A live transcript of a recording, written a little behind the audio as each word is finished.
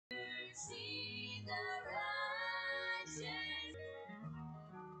the righteous.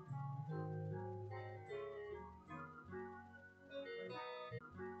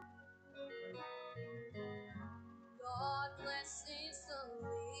 God blesses the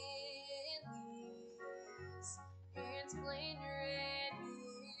lilies in splendor and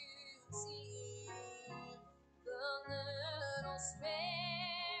beauty. The little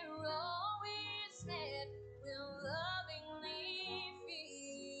sparrow instead will lovingly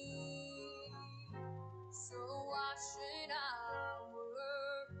feed. So why should I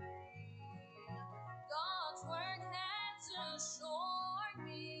worry? God's word has assured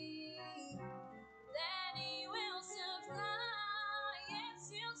me that He will supply,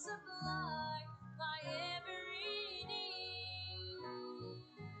 yes, He'll supply my every need.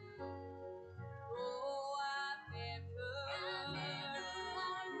 Oh, I've never,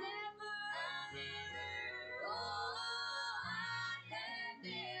 oh, I have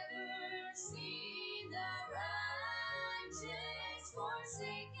never seen the righteous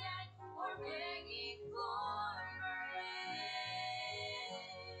forsaken or begging for bread.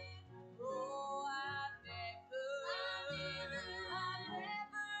 Oh, I've never,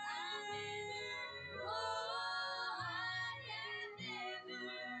 oh, I have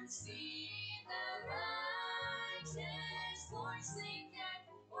never seen the righteous forsaken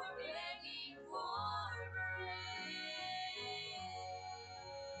or begging for bread.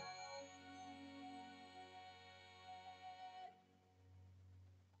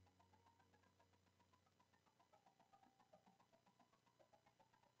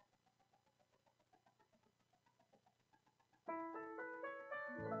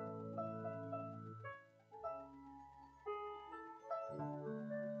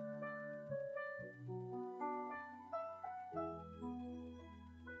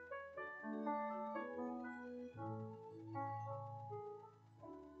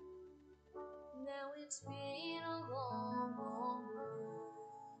 Now it's been a long, long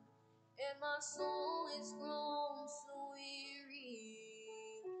road, and my soul is grown so weary.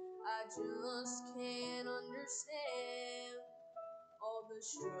 I just can't understand all the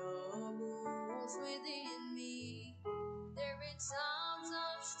struggles within me. There are times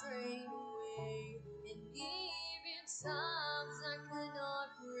I've strayed away, and even times I could not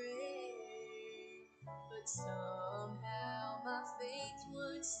pray. But somehow my faith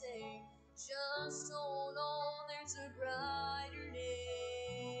would say, just hold on, there's a brighter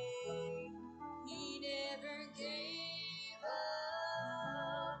day. He never gave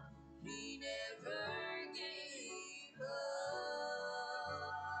up. He never gave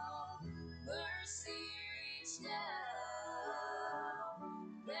up. Mercy reached out.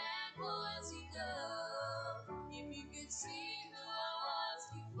 That was enough. If you could see who I was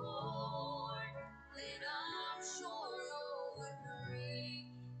before, then I'm sure you'll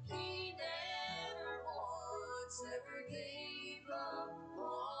agree. He never once ever gave up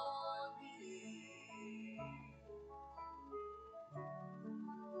on me.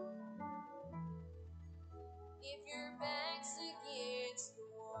 If your back's against the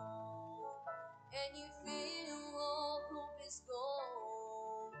wall and you feel all hope is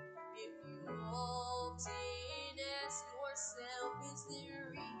gone, if you often ask yourself, is there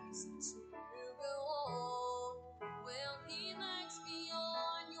reason to go on? Well, He looks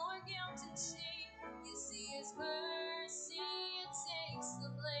beyond your guilt and shame. You see His mercy, it takes the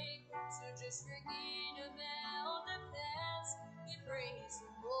blame. So just forget about the past and praise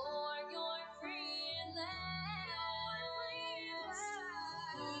the Lord. You're free at last.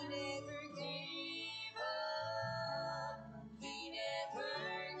 He never gave up. He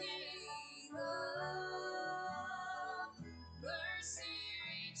never gave up. Mercy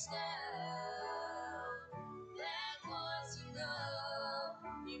reached out. That was enough.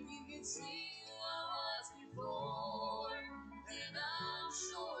 If you could see who I was before, then I'm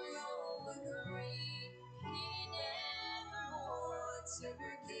sure you'll agree. He never once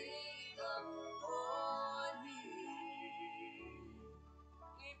ever gave up on me.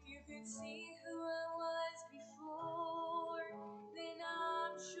 If you could see who I was before, then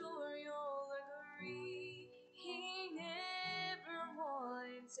I'm sure you'll agree. He never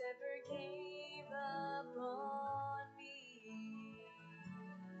once ever gave up on me.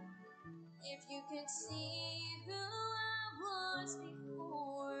 If you could see who I was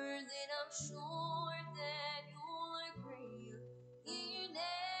before, then I'm sure that you'll agree. He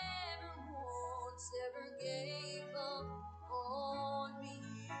never once ever gave up on me.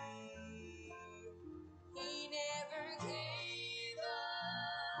 He never gave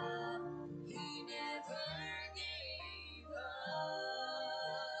up. He never gave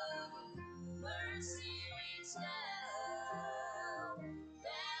up. Mercy reached out.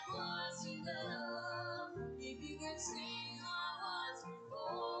 That was enough.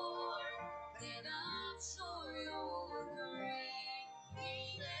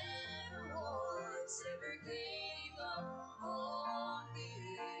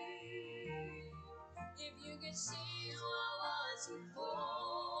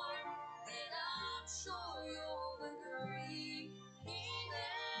 before, then I'm sure you'll agree he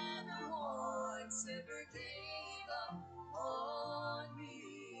never once ever gave up on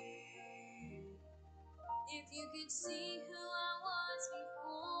me. If you could see who I was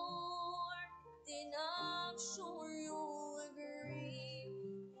before, then I'm sure you'll agree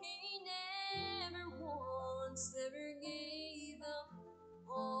he never once ever gave up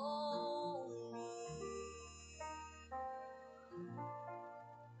on me.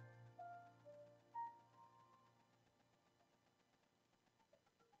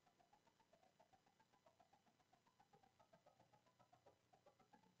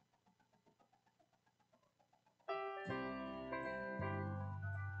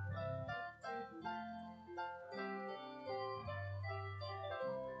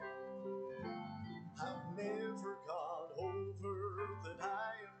 I've never got over that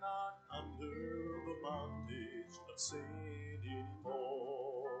I am not under the bondage of sin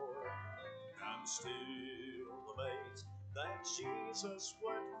anymore. I'm still amazed that Jesus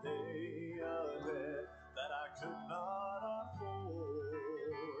would pay a debt that I could not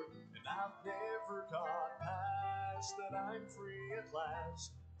afford. And I've never got past that I'm free at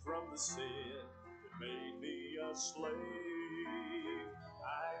last from the sin that made me a slave.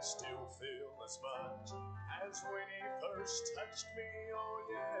 I still feel as much as when he first touched me, oh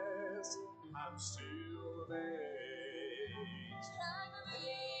yes, I'm still amazed. I'm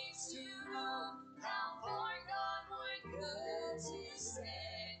amazed to know how far God would go to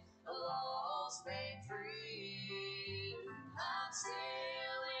set a lost man free. I'm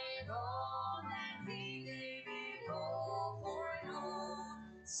still in awe that he gave it all for an old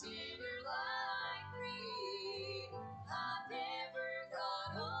sinner like me. I've never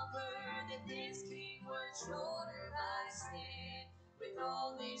got over that this king was shouldered by sin with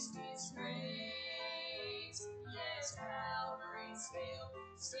all this disgrace. Yes, Calvary's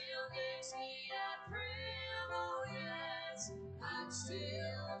still gives me a thrill. Oh yes, I'm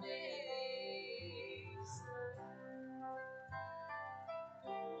still amazed.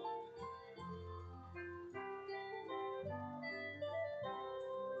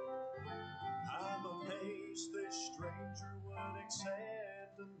 I'm amazed this stranger would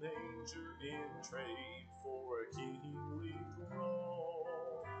accept a manger in trade for a kingly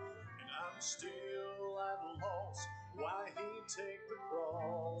throne. And I'm still at a loss why he'd take the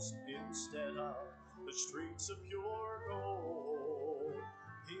cross instead of the streets of pure gold.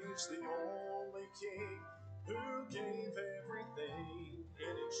 He's the only king who gave everything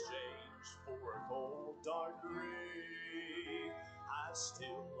in exchange for a cold, dark grave. I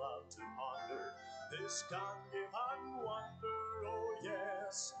still love to ponder this God-given wonder. Oh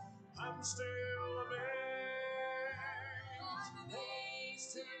yes, I'm still amazed. I'm amazed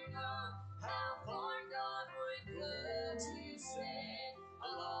to know how far God would go to set a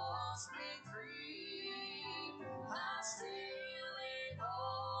lost man free. I'm still in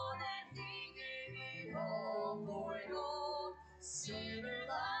awe that he gave it all for an old sinner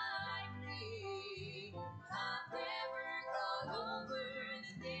like me. I've never got over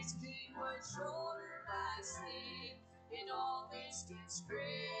that this king was shouldered by sin in all this disgrace.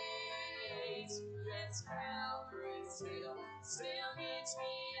 Yes, Calvary still gives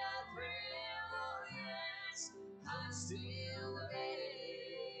me a thrill. Oh yes, I'm still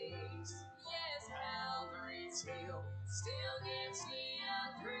amazed. Yes, Calvary still gives me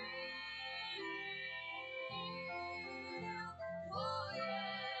a thrill. Oh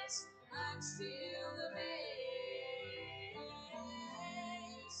yes, I'm still amazed.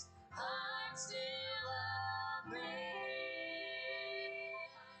 I'm still amazed.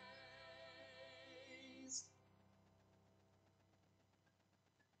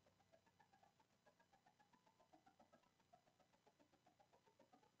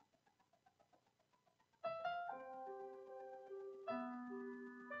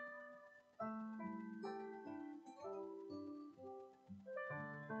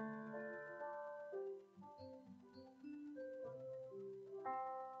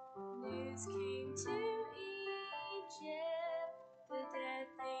 News came to Egypt, the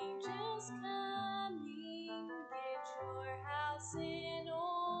death angel's coming. Get your house in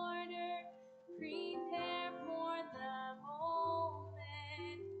order, prepare for the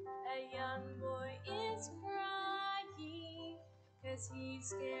moment. A young boy is crying, 'cause he's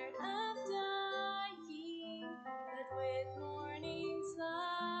scared of dying. But with morning's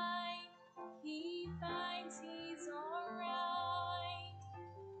light, he finds he's alright.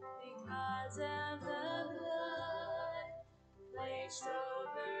 Because of the blood placed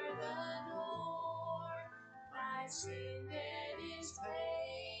over the door, my sin debt is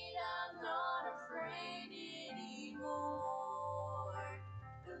paid. I'm not afraid anymore.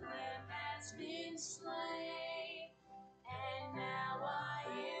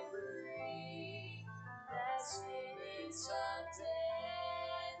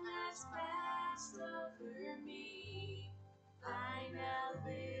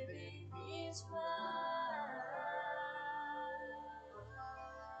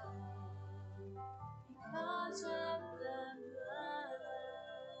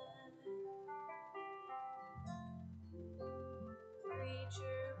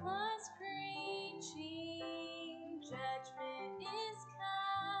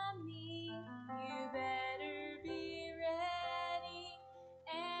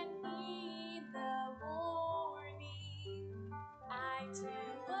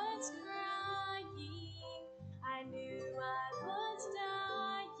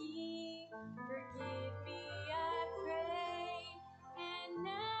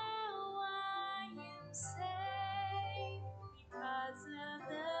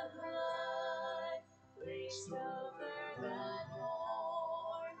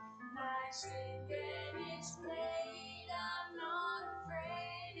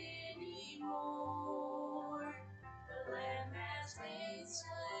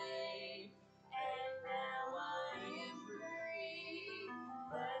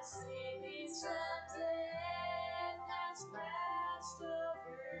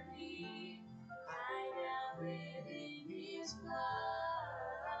 me. I now live in His blood.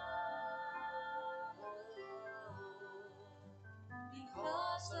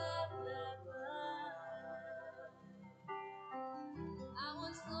 Because of the blood, I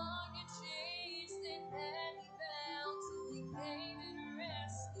was long and chased and heavy bound till He came and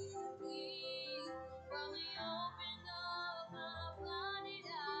rescued me. Well, He opened up my blinded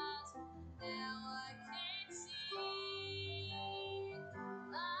eyes. Now I can see.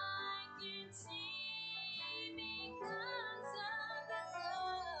 I can see because of the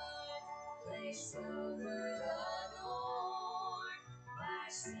blood placed over the door. My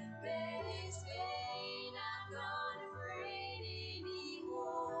sin bed is paid. I'm not afraid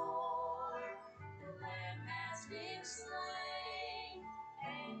anymore. The Lamb has been slain,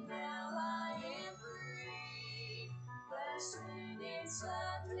 and now I am free. The sentence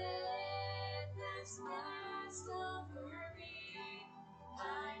of death has passed over me.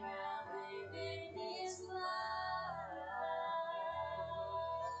 I now live in His blood.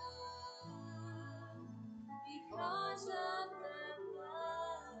 Because of the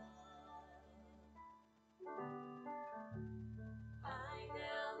blood, I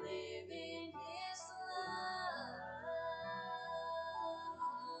now live in His blood.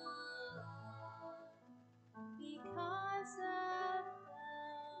 Because of the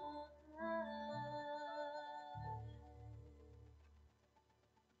blood.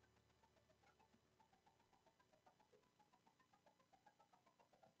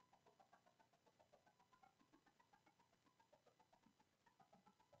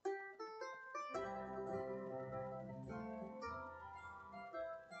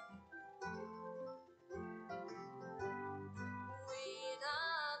 When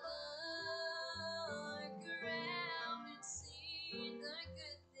I look around and see the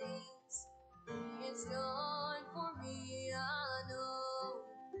good things He's done for me, I know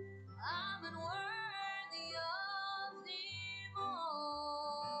I'm unworthy of them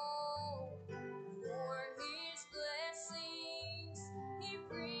all. For His blessings He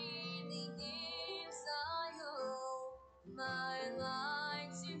freely gives, I owe my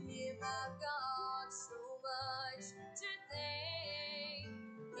life to Him. I've got so much to thank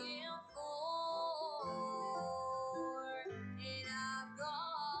Him for, and I've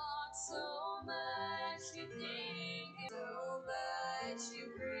got so much to thank Him, so much to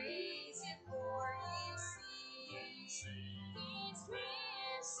praise Him for. You see, He's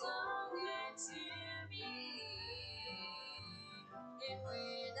been so good to me, and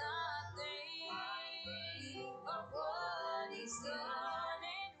when I think of what He's done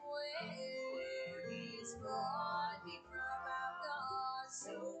and where He's brought me from, I've got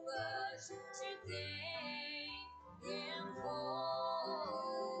so much to thank Him for.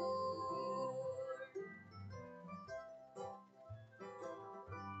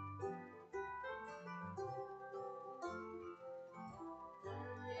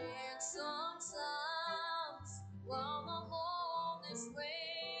 And sometimes while I'm on this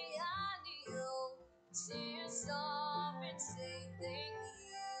way, I kneel to stop and say thank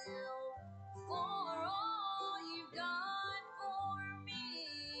you for all You've done for me.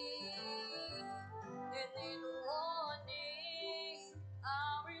 And then one day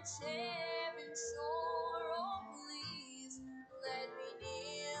I'll reach heaven's shore. Oh, please let me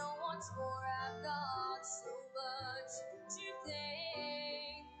kneel once more. I've got so much to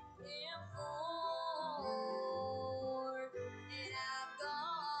thank Him for, and I've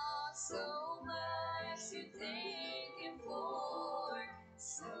got so much to thank Him for,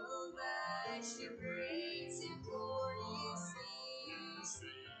 so much to praise Him for. You see,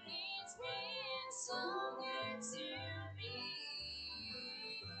 He's been so good to me,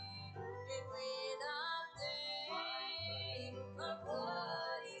 and when I think of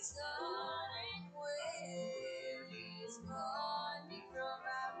what He's done and where He's brought me from,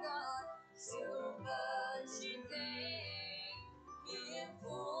 I've got so much to thank Him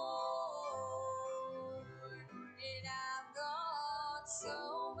for, and I've got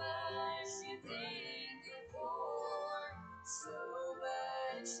so much to thank Him for, so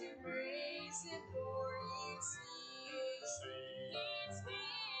much to praise Him for. You see, He's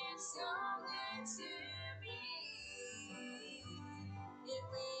been so good to me, and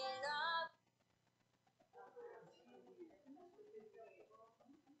when I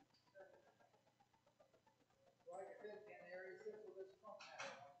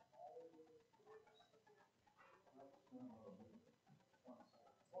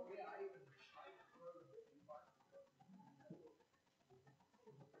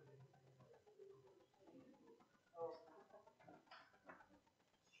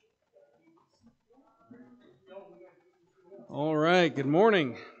All right, good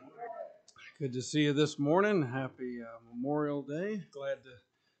morning. Good to see you this morning. Happy Memorial Day. Glad to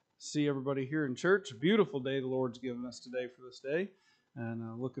see everybody here in church. A beautiful day the Lord's given us today for this day.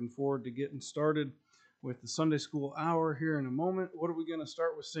 And looking forward to getting started with the Sunday School Hour here in a moment. What are we going to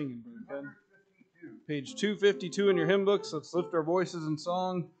start with singing, Brother Ken? Page 252 in your hymn books. Let's lift our voices in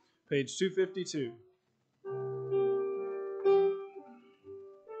song. Page 252.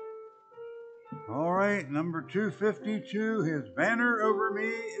 All right, number 252, His banner over me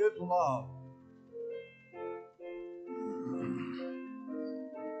is love.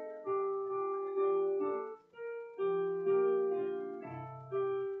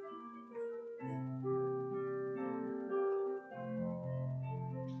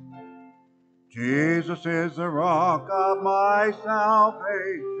 Jesus is the rock of my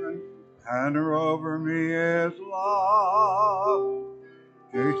salvation, banner over me is love.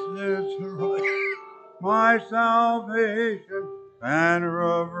 Jesus is the rock of my salvation, banner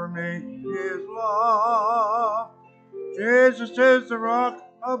over me is love. Jesus is the rock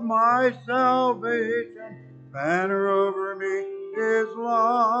of my salvation, banner over me is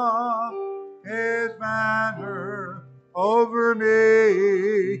love. His banner over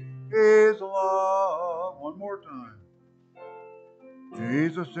me is love. One more time.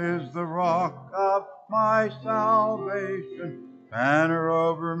 Jesus is the rock of my salvation, banner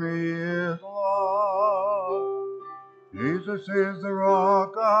over me is love. Jesus is the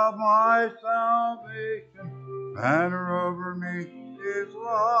rock of my salvation, banner over me is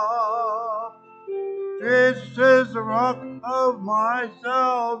love. Jesus is the rock of my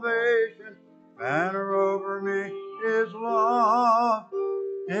salvation, banner over me is love.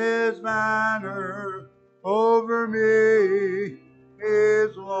 His banner over me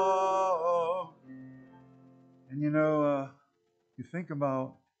is love. And you think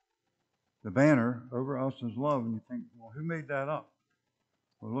about the banner over us is love, and you think, well, who made that up?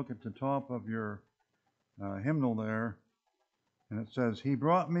 Well, look at the top of your hymnal there, and it says, He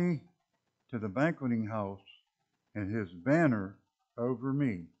brought me to the banqueting house, and His banner over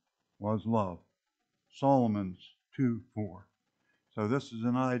me was love. Solomon's 2:4. So this is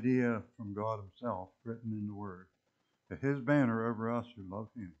an idea from God Himself, written in the Word, that His banner over us who love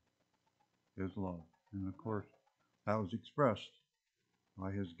Him is love. And of course, that was expressed by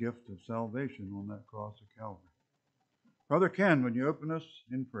His gift of salvation on that cross of Calvary. Brother Ken, would you open us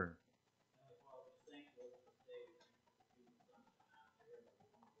in prayer?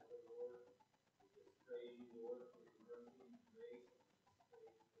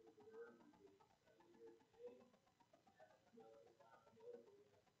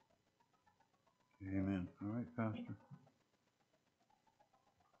 Amen. All right, Pastor.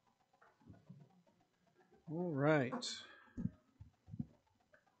 All right.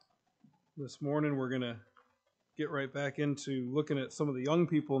 This morning we're going to get right back into looking at some of the young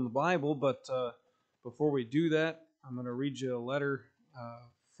people in the Bible, but before we do that, I'm going to read you a letter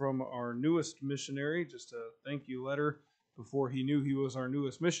from our newest missionary, just a thank you letter before he knew he was our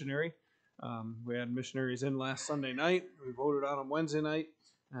newest missionary. We had missionaries in last Sunday night. We voted on them Wednesday night,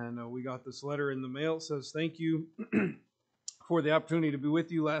 and we got this letter in the mail. It says, thank you for the opportunity to be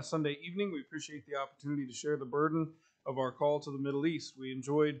with you last Sunday evening. We appreciate the opportunity to share the burden of our call to the Middle East. We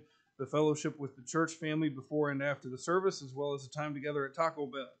enjoyed the fellowship with the church family before and after the service, as well as the time together at Taco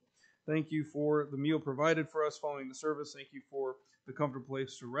Bell. Thank you for the meal provided for us following the service. Thank you for the comfortable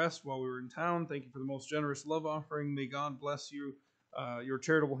place to rest while we were in town. Thank you for the most generous love offering. May God bless you, your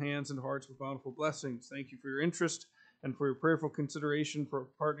charitable hands and hearts with bountiful blessings. Thank you for your interest and for your prayerful consideration for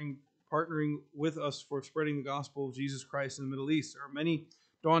partnering with us for spreading the gospel of Jesus Christ in the Middle East. There are many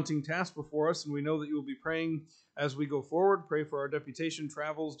daunting tasks before us, and we know that you will be praying as we go forward. Pray for our deputation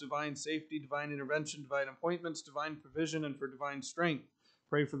travels, divine safety, divine intervention, divine appointments, divine provision, and for divine strength.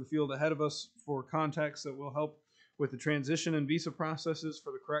 Pray for the field ahead of us for contacts that will help with the transition and visa processes,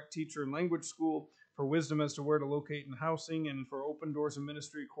 for the correct teacher and language school, for wisdom as to where to locate in housing, and for open doors of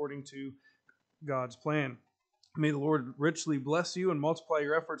ministry according to God's plan. May the Lord richly bless you and multiply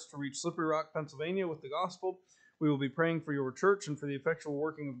your efforts to reach Slippery Rock, Pennsylvania with the gospel. We will be praying for your church and for the effectual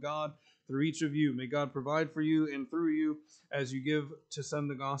working of God through each of you. May God provide for you and through you as you give to send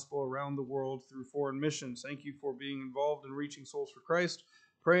the gospel around the world through foreign missions. Thank you for being involved in reaching souls for Christ.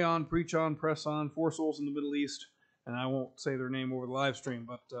 Pray on, preach on, press on for souls in the Middle East. And I won't say their name over the live stream,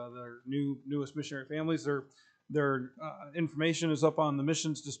 but their newest missionary families. Their information is up on the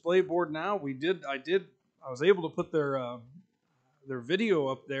missions display board now. I was able to put their video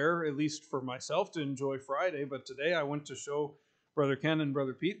up there, at least for myself to enjoy Friday, but today I went to show Brother Ken and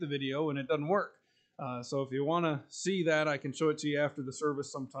Brother Pete the video, and it doesn't work. So if you want to see that, I can show it to you after the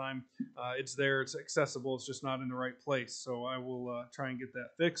service sometime. It's there, it's accessible, it's just not in the right place. So I will try and get that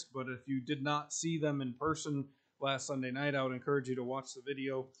fixed. But if you did not see them in person last Sunday night, I would encourage you to watch the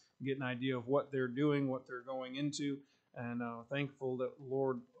video and get an idea of what they're doing, what they're going into. And thankful that the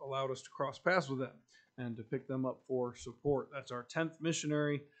Lord allowed us to cross paths with them and to pick them up for support. That's our 10th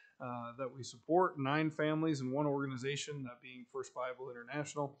missionary that we support, 9 families and 1 organization, that being First Bible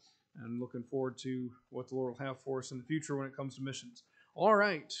International. And looking forward to what the Lord will have for us in the future when it comes to missions. All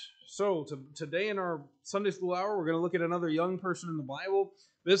right, so today in our Sunday school hour, we're going to look at another young person in the Bible.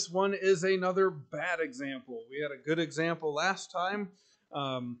 This one is another bad example. We had a good example last time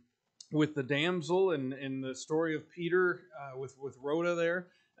with the damsel in the story of Peter with Rhoda there.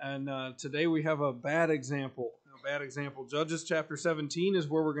 And today we have a bad example. Judges chapter 17 is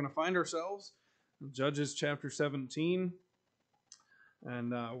where we're going to find ourselves. Judges chapter 17.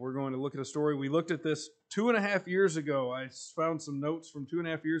 And we're going to look at a story. We looked at this 2.5 years ago. I found some notes from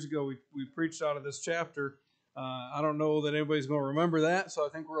 2.5 years ago. We preached out of this chapter. I don't know that anybody's going to remember that, so I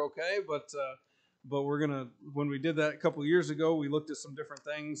think we're okay. But we're going to, when we did that a couple of years ago, we looked at some different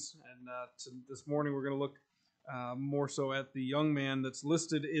things. And this morning we're going to look more so at the young man that's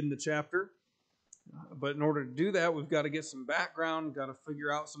listed in the chapter. But in order to do that, we've got to get some background, got to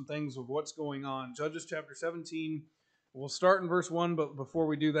figure out some things of what's going on. Judges chapter 17. We'll start in verse 1, but before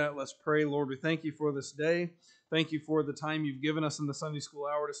we do that, let's pray. Lord, we thank you for this day. Thank you for the time you've given us in the Sunday school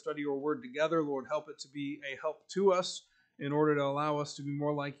hour to study your word together. Lord, help it to be a help to us in order to allow us to be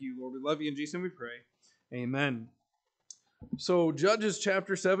more like you. Lord, we love you. In Jesus' name we pray. Amen. So Judges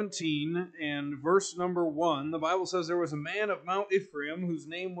chapter 17 and verse number 1, the Bible says, there was a man of Mount Ephraim whose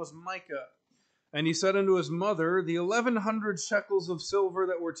name was Micah. And he said unto his mother, the 1,100 shekels of silver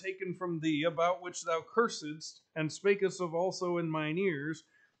that were taken from thee, about which thou cursedst, and spakest of also in mine ears,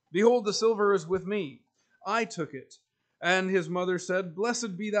 behold, the silver is with me. I took it. And his mother said,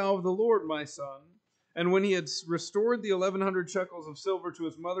 blessed be thou of the Lord, my son. And when he had restored the 1,100 shekels of silver to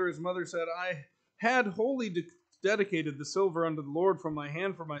his mother said, I had wholly dedicated the silver unto the Lord from my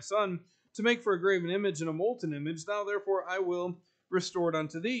hand for my son, to make for a graven image and a molten image. Now therefore I will restore it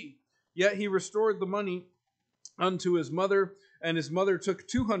unto thee. Yet he restored the money unto his mother, and his mother took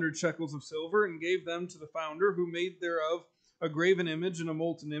 200 shekels of silver and gave them to the founder, who made thereof a graven image and a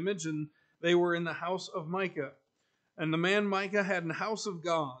molten image, and they were in the house of Micah. And the man Micah had an house of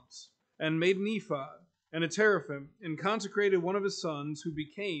gods, and made an ephod, and a teraphim, and consecrated one of his sons, who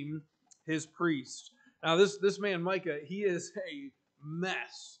became his priest. Now this man Micah, he is a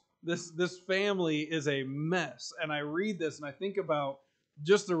mess. This family is a mess. And I read this and I think about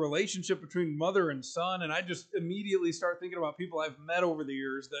just the relationship between mother and son, and I just immediately start thinking about people I've met over the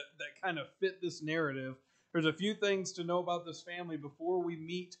years that kind of fit this narrative. There's a few things to know about this family before we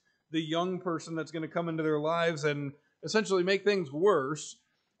meet the young person that's going to come into their lives and essentially make things worse.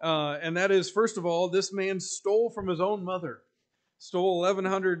 And that is, first of all, this man stole from his own mother. Stole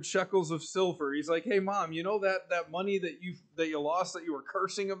 1,100 shekels of silver. He's like, hey, Mom, you know that money that you lost that you were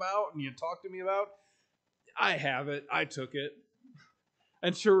cursing about and you talked to me about? I have it. I took it.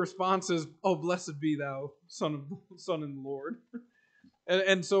 And her response is, oh, blessed be thou, son in the Lord.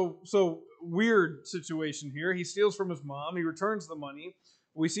 And so weird situation here. He steals from his mom. He returns the money.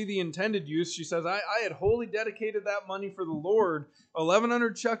 We see the intended use. She says, I had wholly dedicated that money for the Lord,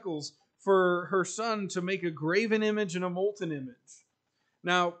 1,100 shekels, for her son to make a graven image and a molten image.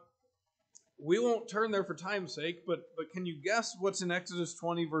 Now, we won't turn there for time's sake, but can you guess what's in Exodus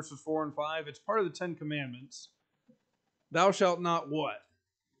 20, verses 4 and 5? It's part of the 10 Commandments. Thou shalt not what?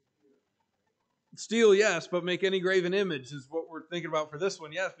 Steal, yes, but make any graven image is what we're thinking about for this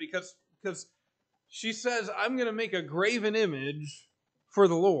one. Yes, because she says, I'm going to make a graven image for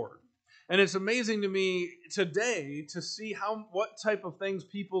the Lord. And it's amazing to me today to see what type of things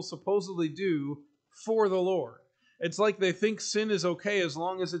people supposedly do for the Lord. It's like they think sin is okay as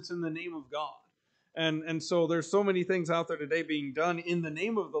long as it's in the name of God. And so there's so many things out there today being done in the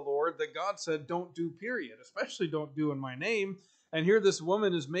name of the Lord that God said don't do, period. Especially don't do in my name. And here this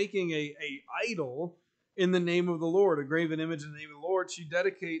woman is making a idol in the name of the Lord, a graven image in the name of the Lord. She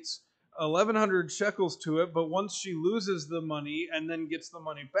dedicates 1,100 shekels to it, but once she loses the money and then gets the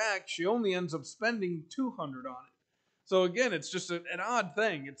money back, she only ends up spending 200 on it. So again, it's just an odd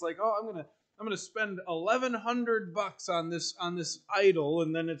thing. It's like, oh, I'm gonna spend $1,100 on this idol,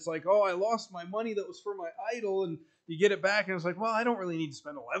 and then it's like, oh, I lost my money that was for my idol, and you get it back, and it's like, well, I don't really need to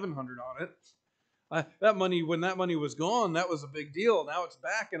spend $1,100 on it. That money, when that money was gone, that was a big deal. Now it's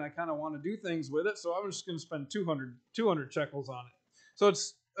back, and I kind of want to do things with it, so I'm just going to spend 200 shekels on it. So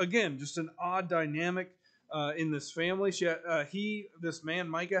it's, again, just an odd dynamic in this family. This man,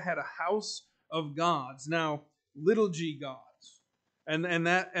 Micah, had a house of gods. Now, little g gods. And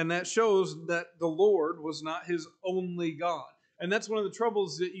that shows that the Lord was not his only God. And that's one of the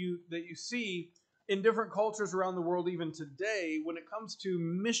troubles that you see in different cultures around the world even today when it comes to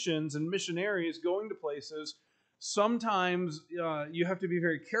missions and missionaries going to places. Sometimes you have to be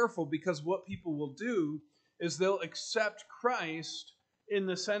very careful, because what people will do is they'll accept Christ in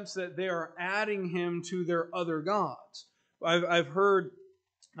the sense that they are adding him to their other gods. I've heard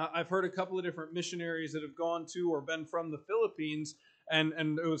a couple of different missionaries that have gone to or been from the Philippines, and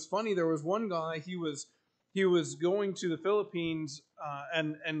it was funny. There was one guy, he was going to the Philippines,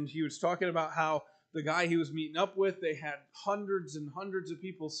 and he was talking about how the guy he was meeting up with, they had hundreds and hundreds of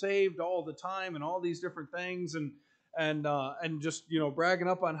people saved all the time, and all these different things, and just bragging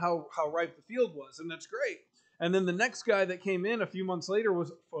up on how ripe the field was, and that's great. And then the next guy that came in a few months later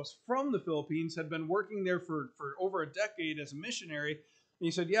was from the Philippines, had been working there for over a decade as a missionary. And he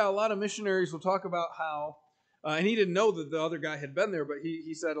said, yeah, a lot of missionaries will talk about how, and he didn't know that the other guy had been there, but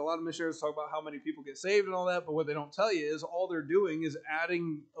he said a lot of missionaries talk about how many people get saved and all that, but what they don't tell you is all they're doing is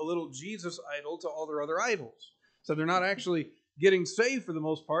adding a little Jesus idol to all their other idols. So they're not actually getting saved for the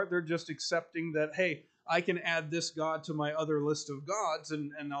most part. They're just accepting that, hey, I can add this God to my other list of gods,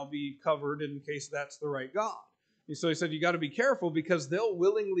 and I'll be covered in case that's the right God. And so he said, you got to be careful, because they'll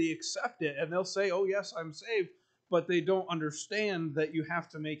willingly accept it, and they'll say, oh, yes, I'm saved, but they don't understand that you have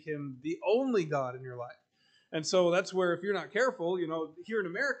to make him the only God in your life. And so that's where, if you're not careful, here in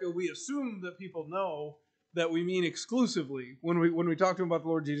America, we assume that people know that we mean exclusively when we talk to them about the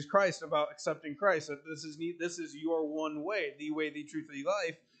Lord Jesus Christ, about accepting Christ, that this is your one way, the truth, the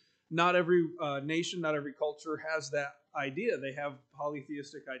life. Not every nation, not every culture has that idea. They have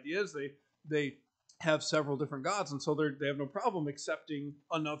polytheistic ideas. They have several different gods, and so they have no problem accepting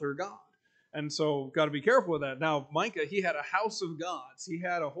another God. And so, got to be careful with that. Now, Micah, he had a house of gods. He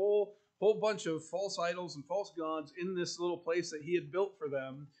had a whole bunch of false idols and false gods in this little place that he had built for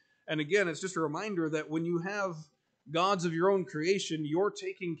them. And again, it's just a reminder that when you have gods of your own creation, you're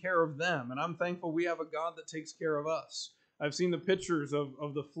taking care of them. And I'm thankful we have a God that takes care of us. I've seen the pictures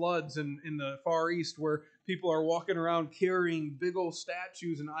of the floods in the Far East, where people are walking around carrying big old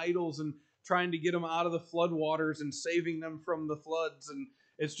statues and idols and trying to get them out of the flood waters and saving them from the floods. And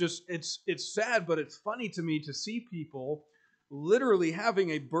it's sad, but it's funny to me to see people literally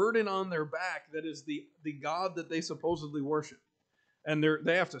having a burden on their back that is the God that they supposedly worship. And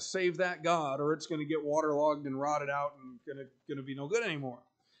they have to save that God, or it's going to get waterlogged and rotted out and going to be no good anymore.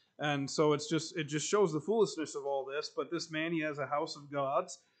 And so it just shows the foolishness of all this. But this man, he has a house of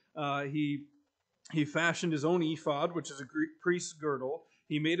gods. He fashioned his own ephod, which is a priest's girdle.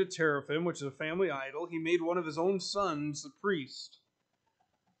 He made a teraphim, which is a family idol. He made one of his own sons the priest.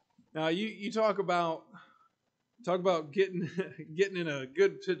 Now, you talk about getting in a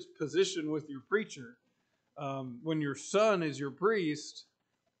good position with your preacher. When your son is your priest,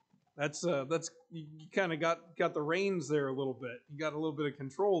 that's you kind of got the reins there a little bit. You got a little bit of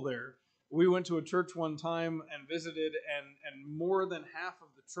control there. We went to a church one time and visited, and more than half of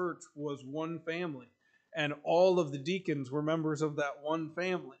the church was one family. And all of the deacons were members of that one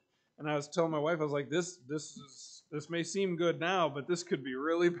family. And I was telling my wife, I was like, this may seem good now, but this could be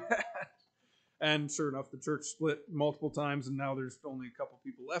really bad. And sure enough, the church split multiple times, and now there's only a couple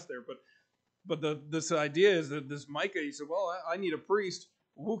people left there. But this idea is that this Micah, he said, well, I need a priest.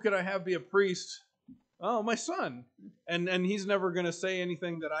 Who could I have be a priest? Oh, my son. And he's never going to say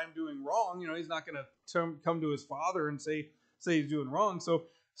anything that I'm doing wrong. He's not going to come to his father and say he's doing wrong. So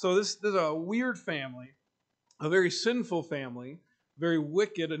this is a weird family, a very sinful family, very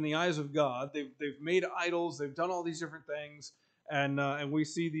wicked in the eyes of God. They've made idols. They've done all these different things. And we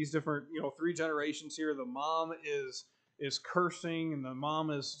see these different, 3 generations here. The mom is cursing, and the mom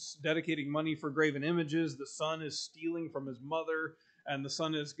is dedicating money for graven images. The son is stealing from his mother, and the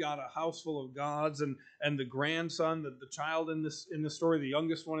son has got a house full of gods. And the grandson, the child in this story, the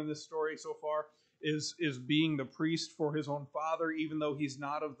youngest one in this story so far, is being the priest for his own father, even though he's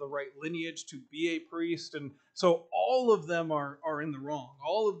not of the right lineage to be a priest. And so all of them are in the wrong.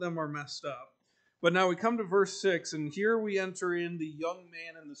 All of them are messed up. But now we come to verse 6, and here we enter in the young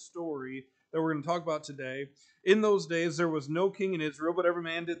man in the story that we're going to talk about today. In those days there was no king in Israel, but every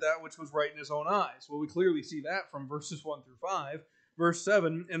man did that which was right in his own eyes. Well, we clearly see that from verses 1 through 5. Verse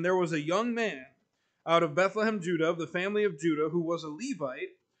 7, and there was a young man out of Bethlehem, Judah, of the family of Judah, who was a Levite,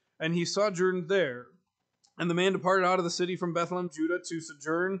 and he sojourned there. And the man departed out of the city from Bethlehem, Judah, to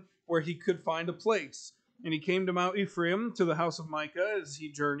sojourn where he could find a place. And he came to Mount Ephraim, to the house of Micah, as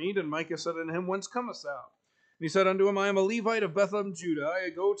he journeyed. And Micah said unto him, Whence comest thou? And he said unto him, I am a Levite of Bethlehem, Judah. I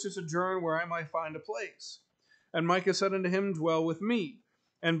go to sojourn where I might find a place. And Micah said unto him, Dwell with me.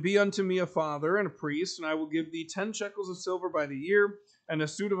 and be unto me a father and a priest, and I will give thee 10 shekels of silver by the year, and a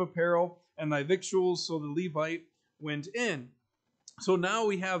suit of apparel, and thy victuals. So the Levite went in. So now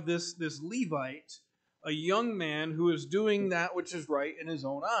we have this Levite, a young man who is doing that which is right in his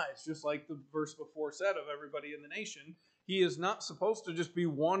own eyes, just like the verse before said of everybody in the nation. He is not supposed to just be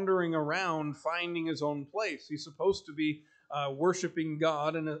wandering around finding his own place. He's supposed to be worshiping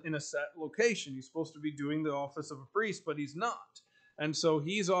God in a set location. He's supposed to be doing the office of a priest, but he's not. And so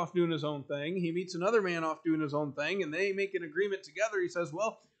he's off doing his own thing. He meets another man off doing his own thing, and they make an agreement together. He says,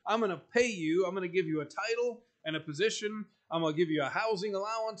 well, I'm going to pay you. I'm going to give you a title and a position. I'm going to give you a housing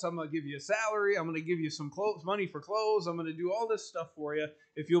allowance. I'm going to give you a salary. I'm going to give you some money for clothes. I'm going to do all this stuff for you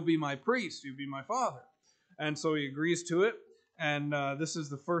if you'll be my priest. You'll be my father. And so he agrees to it. And this is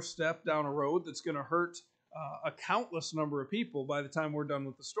the first step down a road that's going to hurt a countless number of people by the time we're done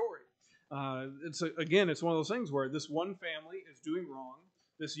with the story. It's one of those things where this one family is doing wrong.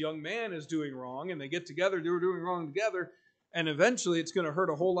 This young man is doing wrong. And they get together. They're doing wrong together. And eventually it's going to hurt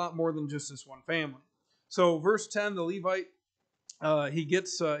a whole lot more than just this one family. So verse 10, the Levite, he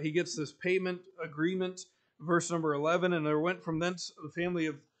gets this payment agreement. Verse number 11, and there went from thence the family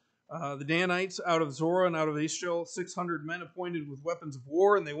of the Danites out of Zorah and out of Eshtaol 600 men appointed with weapons of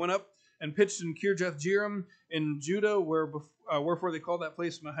war, and they went up and pitched in Kirjath-jearim in Judah, wherefore they called that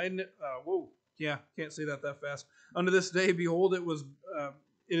place Mahidnet. Can't say that fast. Unto this day, behold, it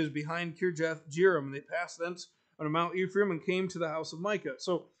is behind Kirjath-jearim, and they passed thence on Mount Ephraim and came to the house of Micah.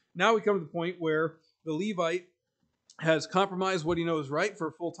 So now we come to the point where the Levite has compromised what he knows right for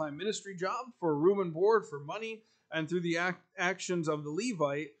a full-time ministry job, for a room and board, for money, and through the actions of the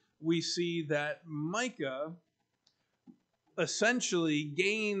Levite, we see that Micah essentially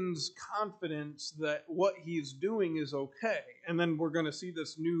gains confidence that what he's doing is okay. And then we're going to see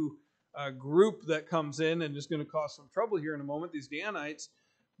this new group that comes in and is going to cause some trouble here in a moment, these Danites.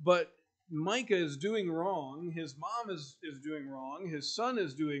 But Micah is doing wrong. His mom is doing wrong. His son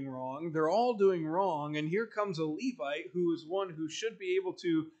is doing wrong. They're all doing wrong. And here comes a Levite who is one who should be able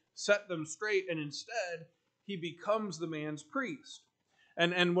to set them straight. And instead, he becomes the man's priest.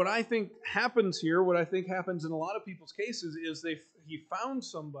 And what I think happens here, what I think happens in a lot of people's cases, is he found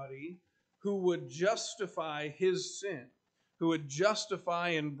somebody who would justify his sin, who would justify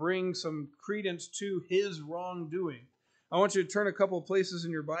and bring some credence to his wrongdoing. I want you to turn a couple of places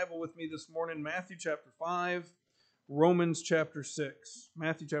in your Bible with me this morning. Matthew chapter 5, Romans chapter 6.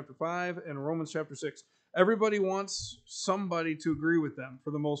 Matthew chapter 5 and Romans chapter 6. Everybody wants somebody to agree with them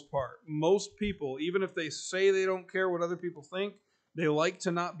for the most part. Most people, even if they say they don't care what other people think, they like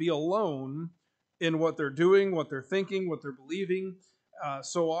to not be alone in what they're doing, what they're thinking, what they're believing.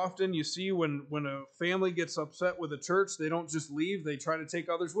 So often you see when a family gets upset with a church, they don't just leave, they try to take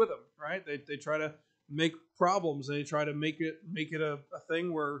others with them, right? They try to make problems. They try to make it a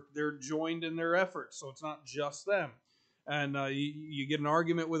thing where they're joined in their efforts, so it's not just them. And you get an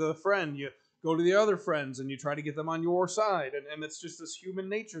argument with a friend, you go to the other friends and you try to get them on your side. And it's just this human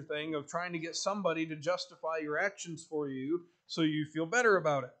nature thing of trying to get somebody to justify your actions for you so you feel better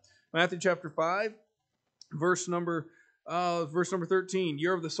about it. Matthew chapter 5, verse number 13. Ye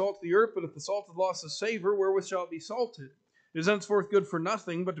are of the salt of the earth, but if the salt have lost its savor, wherewith shall it be salted? It is henceforth good for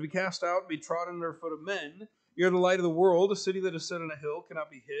nothing, but to be cast out and be trodden under the foot of men. Ye are the light of the world. A city that is set on a hill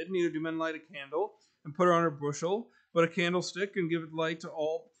cannot be hid. Neither do men light a candle and put it on a bushel, but a candlestick, and give it light to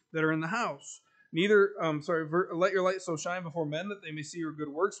all that are in the house. Let your light so shine before men that they may see your good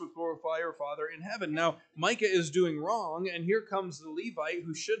works, which glorify your Father in heaven. Now, Micah is doing wrong, and here comes the Levite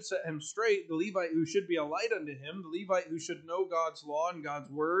who should set him straight, the Levite who should be a light unto him, the Levite who should know God's law and God's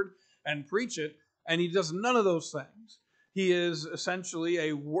word and preach it, and he does none of those things. He is essentially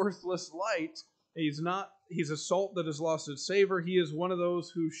a worthless light. He's a salt that has lost its savor. He is one of those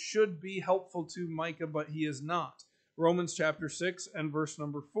who should be helpful to Micah, but he is not. Romans chapter 6 and verse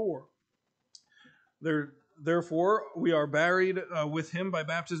number 4. Therefore, we are buried with him by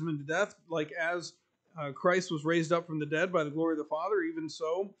baptism into death, like as Christ was raised up from the dead by the glory of the Father, even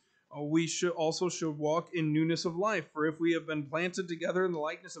so we should walk in newness of life. For if we have been planted together in the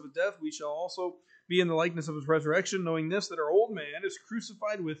likeness of his death, we shall also be in the likeness of his resurrection, knowing this, that our old man is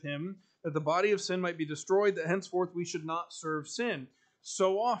crucified with him, that the body of sin might be destroyed, that henceforth we should not serve sin.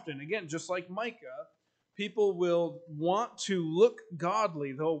 So often, again, just like Micah, people will want to look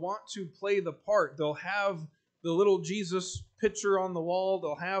godly. They'll want to play the part. They'll have the little Jesus picture on the wall.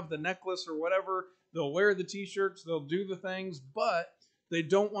 They'll have the necklace or whatever. They'll wear the t-shirts. They'll do the things, but they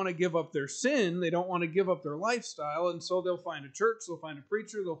don't want to give up their sin. They don't want to give up their lifestyle, and so they'll find a church. They'll find a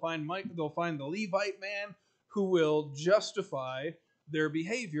preacher. They'll find the Levite man who will justify their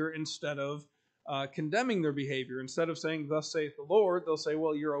behavior instead of condemning their behavior. Instead of saying, "Thus saith the Lord," they'll say,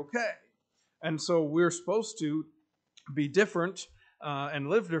 "Well, you're okay." And so we're supposed to be different and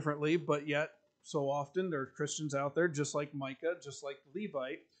live differently, but yet so often there are Christians out there, just like Micah, just like the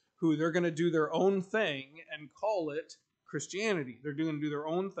Levite, who they're going to do their own thing and call it Christianity. They're going to do their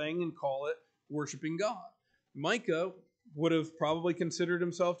own thing and call it worshiping God. Micah would have probably considered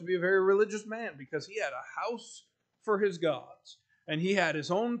himself to be a very religious man because he had a house for his gods, and he had his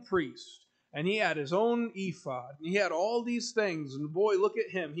own priest, and he had his own ephod, and he had all these things, and boy, look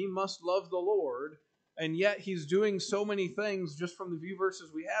at him. He must love the Lord, and yet he's doing so many things just from the few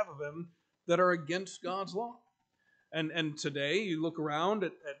verses we have of him that are against God's law. And today you look around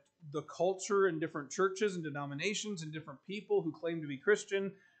at the culture in different churches and denominations and different people who claim to be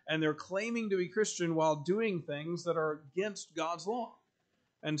Christian, and they're claiming to be Christian while doing things that are against God's law.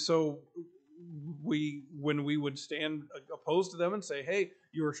 And so when we would stand opposed to them and say, "Hey,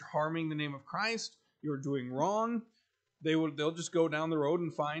 you're harming the name of Christ, you're doing wrong," they'll just go down the road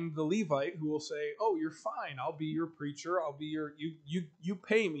and find the Levite who will say, "Oh, you're fine. I'll be your preacher. I'll be your you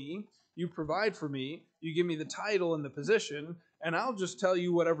pay me, you provide for me, you give me the title and the position, and I'll just tell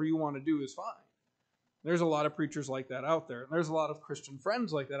you whatever you want to do is fine." There's a lot of preachers like that out there. And there's a lot of Christian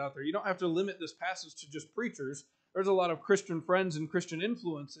friends like that out there. You don't have to limit this passage to just preachers. There's a lot of Christian friends and Christian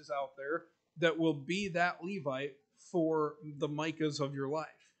influences out there that will be that Levite for the Micahs of your life.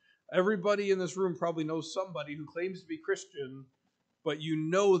 Everybody in this room probably knows somebody who claims to be Christian, but you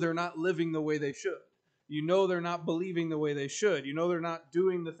know they're not living the way they should. You know they're not believing the way they should. You know they're not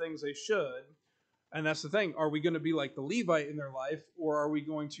doing the things they should. And that's the thing. Are we going to be like the Levite in their life, or are we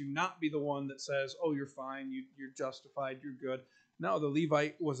going to not be the one that says, "Oh, you're fine, you're justified, you're good"? No, the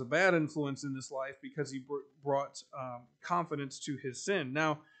Levite was a bad influence in this life because he brought confidence to his sin.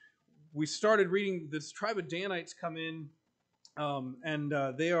 Now, we started reading this tribe of Danites come in, and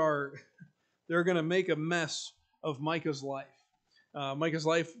they're going to make a mess of Micah's life. Micah's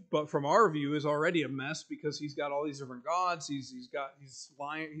life, but from our view, is already a mess because he's got all these different gods. He's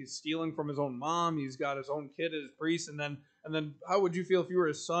lying, he's stealing from his own mom. He's got his own kid as priest, and then how would you feel if you were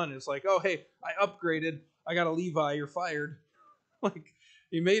his son? It's like, "Oh, hey, I upgraded. I got a Levi. You're fired." Like,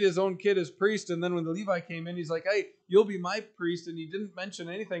 he made his own kid his priest, and then when the Levi came in, he's like, "Hey, you'll be my priest," and he didn't mention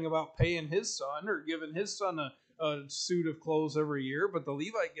anything about paying his son or giving his son a suit of clothes every year. But the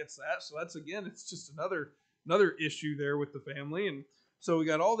Levite gets that, so that's, again, it's just another issue there with the family. And so we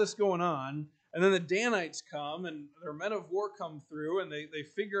got all this going on, and then the Danites come, and their men of war come through, and they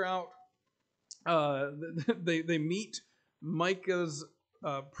figure out they meet Micah's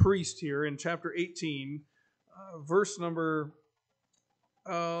priest here in chapter 18, verse number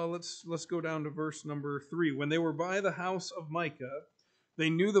let's go down to verse number 3. "When they were by the house of Micah,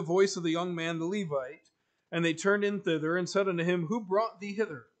 they knew the voice of the young man the Levite, and they turned in thither and said unto him, Who brought thee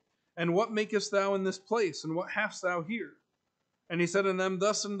hither? And what makest thou in this place? And what hast thou here? And he said unto them,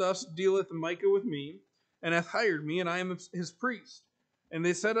 Thus and thus dealeth Micah with me, and hath hired me, and I am his priest. And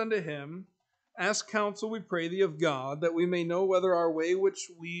they said unto him, Ask counsel, we pray thee, of God, that we may know whether our way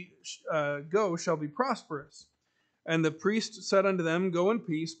which we go shall be prosperous. And the priest said unto them, Go in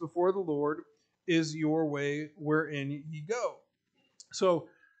peace, before the Lord is your way wherein ye go." So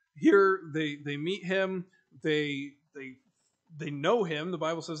here they meet him, they know him. The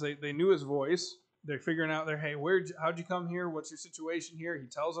Bible says they knew his voice. They're figuring out hey, how'd you come here? What's your situation here? He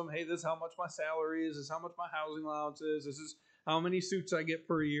tells them, hey, this is how much my salary is. This is how much my housing allowance is. This is how many suits I get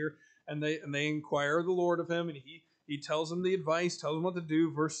per year. And they inquire the Lord of him, and he tells them the advice, tells them what to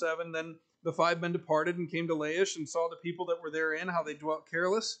do. Verse 7, "Then the 5 men departed and came to Laish and saw the people that were therein, how they dwelt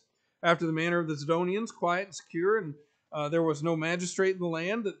careless, after the manner of the Zidonians, quiet and secure. And there was no magistrate in the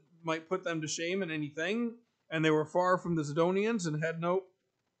land that might put them to shame in anything. And they were far from the Zidonians and had no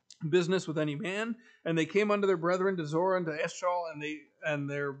business with any man. And they came unto their brethren to Zorah and to Eshtaol, and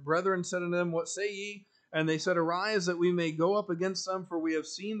their brethren said unto them, What say ye? And they said, Arise, that we may go up against them, for we have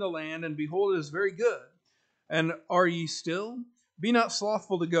seen the land, and behold, it is very good. And are ye still? Be not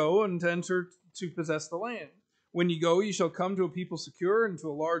slothful to go and to enter to possess the land. When ye go, ye shall come to a people secure, and to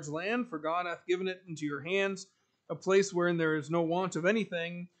a large land, for God hath given it into your hands, a place wherein there is no want of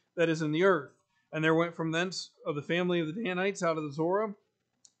anything that is in the earth. And there went from thence of the family of the Danites out of the Zorah,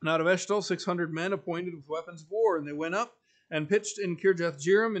 and out of Eshtaol 600 men appointed with weapons of war. And they went up and pitched in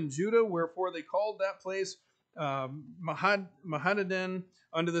Kirjath-jearim in Judah, wherefore they called that place Mahanadan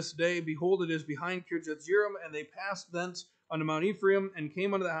unto this day. Behold, it is behind Kirjath-jearim. And they passed thence unto Mount Ephraim, and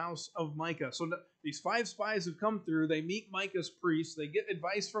came unto the house of Micah. So these 5 spies have come through. They meet Micah's priest. They get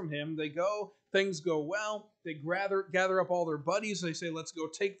advice from him. They go. Things go well. They gather up all their buddies. They say, let's go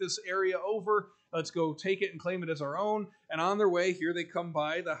take this area over. Let's go take it and claim it as our own. And on their way, here they come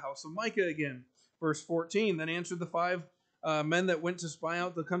by the house of Micah again. Verse 14, then answered the 5 men that went to spy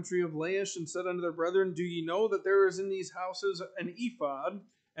out the country of Laish, and said unto their brethren, do ye know that there is in these houses an ephod,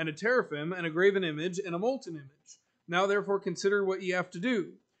 and a teraphim, and a graven image, and a molten image? Now therefore consider what ye have to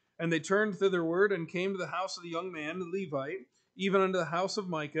do. And they turned thitherward, and came to the house of the young man, the Levite, even unto the house of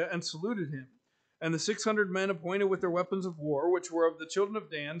Micah, and saluted him. And the 600 men appointed with their weapons of war, which were of the children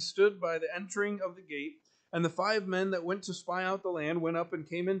of Dan, stood by the entering of the gate. And the 5 men that went to spy out the land went up and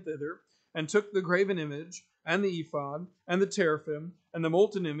came in thither, and took the graven image, and the ephod, and the teraphim, and the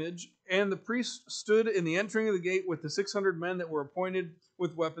molten image. And the priest stood in the entering of the gate with the 600 men that were appointed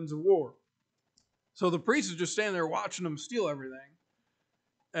with weapons of war. So the priest is just standing there watching them steal everything.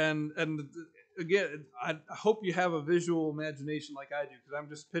 And again, I hope you have a visual imagination like I do, because I'm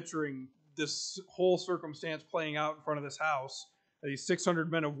just picturing this whole circumstance playing out in front of this house. These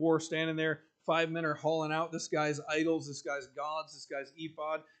 600 men of war standing there. 5 men are hauling out this guy's idols, this guy's gods, this guy's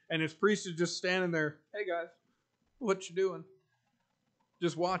ephod, and his priest is just standing there. Hey guys, what you doing?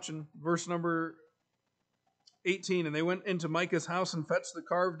 Just watching. Verse number 18, and they went into Micah's house and fetched the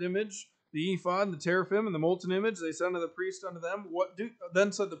carved image, the ephod, and the teraphim, and the molten image. They said unto the priest unto them,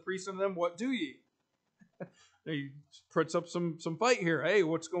 Then said the priest unto them, what do ye? He puts up some fight here. Hey,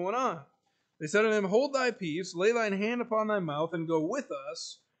 what's going on? They said unto him, hold thy peace, lay thine hand upon thy mouth, and go with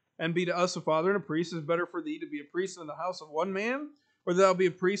us, and be to us a father and a priest. Is it better for thee to be a priest in the house of one man, or that thou be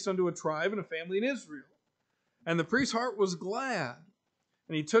a priest unto a tribe and a family in Israel? And the priest's heart was glad.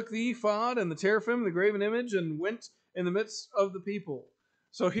 And he took the ephod and the teraphim, the graven image, and went in the midst of the people.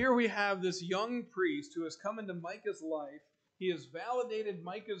 So here we have this young priest who has come into Micah's life. He has validated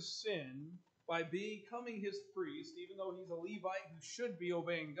Micah's sin by becoming his priest, even though he's a Levite who should be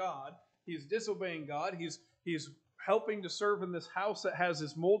obeying God. He's disobeying God. He's helping to serve in this house that has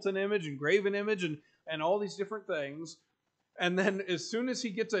this molten image and graven image and all these different things. And then as soon as he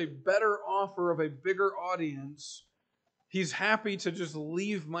gets a better offer of a bigger audience, he's happy to just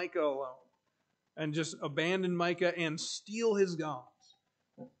leave Micah alone and just abandon Micah and steal his gods.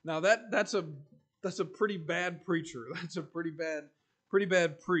 Now that's a pretty bad preacher. That's a pretty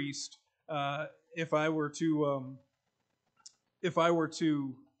bad priest. If I were to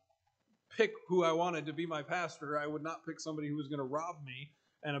pick who I wanted to be my pastor, I would not pick somebody who was going to rob me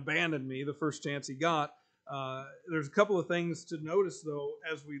and abandon me the first chance he got. There's a couple of things to notice, though,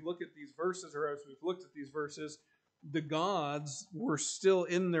 as we look at these verses, or as we've looked at these verses. The gods were still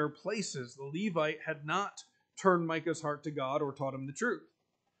in their places. The Levite had not turned Micah's heart to God or taught him the truth.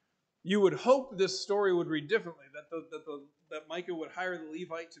 You would hope this story would read differently, that Micah would hire the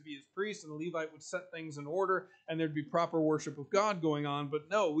Levite to be his priest, and the Levite would set things in order, and there'd be proper worship of God going on. But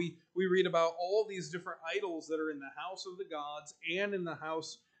no, we read about all these different idols that are in the house of the gods and in the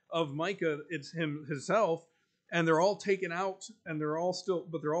house of Micah, it's himself, and they're all taken out, and they're all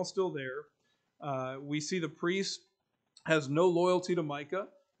still there. We see the priest has no loyalty to Micah,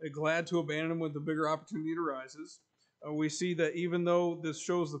 glad to abandon him when the bigger opportunity arises. We see that even though this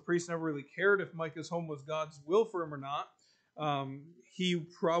shows the priest never really cared if Micah's home was God's will for him or not, he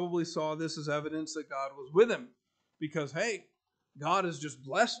probably saw this as evidence that God was with him. Because, hey, God has just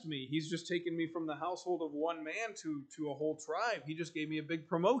blessed me. He's just taken me from the household of one man to a whole tribe. He just gave me a big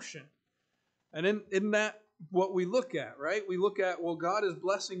promotion. And isn't that what we look at, right? We look at, well, God is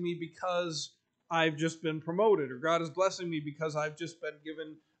blessing me because I've just been promoted, or God is blessing me because I've just been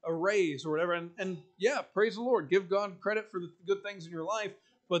given a raise or whatever. And yeah, praise the Lord. Give God credit for the good things in your life.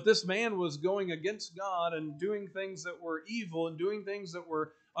 But this man was going against God and doing things that were evil and doing things that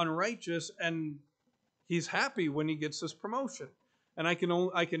were unrighteous, and he's happy when he gets this promotion. And I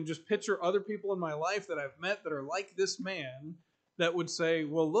can just picture other people in my life that I've met that are like this man that would say,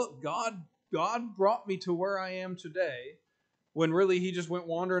 well, look, God brought me to where I am today, when really he just went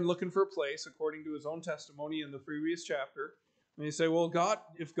wandering looking for a place, according to his own testimony in the previous chapter. And you say, well, God,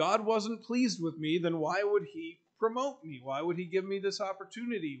 if God wasn't pleased with me, then why would he promote me? Why would he give me this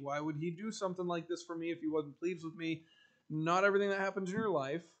opportunity? Why would he do something like this for me if he wasn't pleased with me? Not everything that happens in your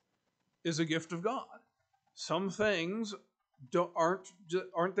life is a gift of God. Some things aren't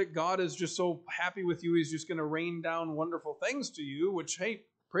that God is just so happy with you, he's just going to rain down wonderful things to you, which, hey,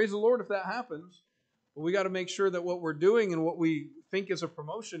 praise the Lord if that happens. But we got to make sure that what we're doing and what we think is a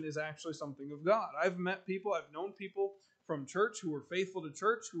promotion is actually something of God. I've met people, I've known people from church who were faithful to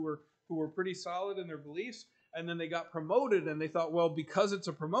church, who were pretty solid in their beliefs, and then they got promoted and they thought, well, because it's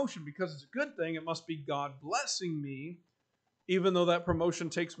a promotion, because it's a good thing, it must be God blessing me, even though that promotion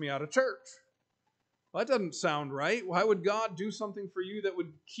takes me out of church. Well, that doesn't sound right. Why would God do something for you that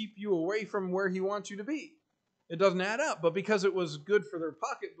would keep you away from where he wants you to be? It doesn't add up. But because it was good for their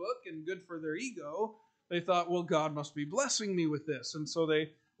pocketbook and good for their ego, they thought, well, God must be blessing me with this. And so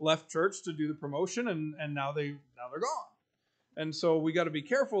they left church to do the promotion, and now they're gone. And so we got to be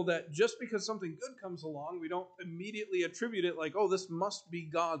careful that just because something good comes along, we don't immediately attribute it like, oh, this must be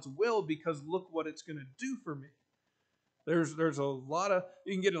God's will because look what it's going to do for me. There's a lot of,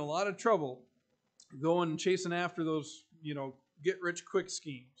 you can get in a lot of trouble going and chasing after those, get rich quick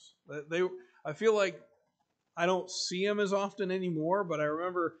schemes. I feel like I don't see them as often anymore, but I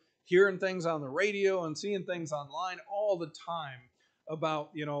remember hearing things on the radio and seeing things online all the time about,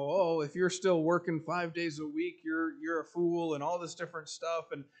 if you're still working 5 days a week, you're a fool and all this different stuff.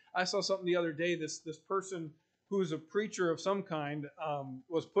 And I saw something the other day, this person who's a preacher of some kind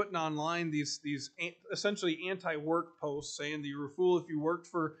was putting online these essentially anti-work posts saying that you're a fool if you worked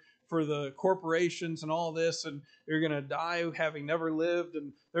for the corporations and all this, and you're going to die having never lived,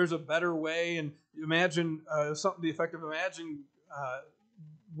 and there's a better way. And imagine something to the effect of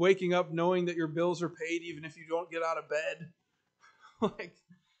waking up knowing that your bills are paid even if you don't get out of bed. I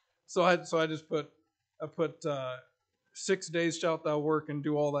just put 6 days shalt thou work and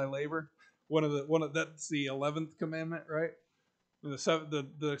do all thy labor. That's the 11th commandment, right?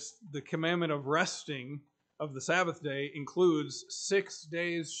 The commandment of resting of the Sabbath day includes 6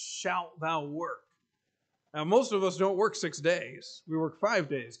 days shalt thou work. Now, most of us don't work 6 days. We work 5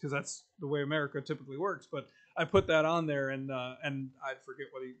 days because that's the way America typically works. But I put that on there, and I forget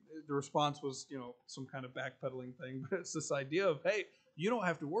what the response was, some kind of backpedaling thing. But it's this idea of, hey, you don't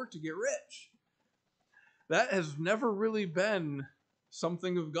have to work to get rich. That has never really been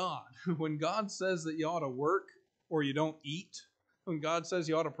something of God. When God says that you ought to work or you don't eat, when God says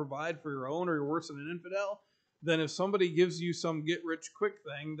you ought to provide for your own or you're worse than an infidel, then if somebody gives you some get-rich-quick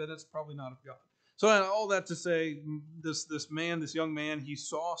thing, then it's probably not of God. So all that to say, this young man, he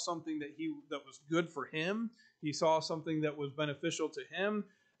saw something that was good for him. He saw something that was beneficial to him,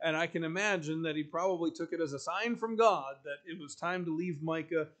 and I can imagine that he probably took it as a sign from God that it was time to leave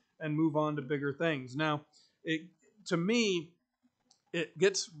Micah and move on to bigger things. Now, to me, it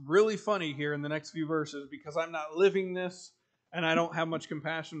gets really funny here in the next few verses because I'm not living this, and I don't have much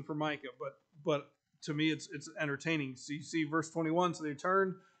compassion for Micah, but to me, it's entertaining. So you see verse 21, so they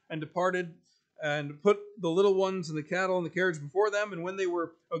turned and departed and put the little ones and the cattle and the carriage before them. And when they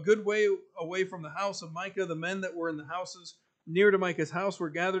were a good way away from the house of Micah, the men that were in the houses near to Micah's house were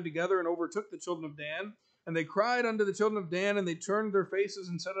gathered together and overtook the children of Dan. And they cried unto the children of Dan, and they turned their faces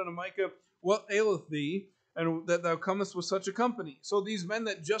and said unto Micah, what aileth thee, and that thou comest with such a company? So these men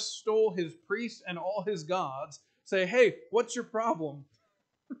that just stole his priests and all his gods say, hey, what's your problem?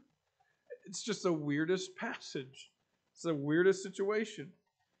 It's just the weirdest passage. It's the weirdest situation.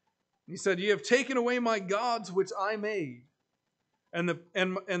 He said, ye have taken away my gods which I made, and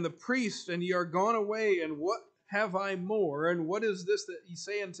the priest, and ye are gone away, and what have I more? And what is this that ye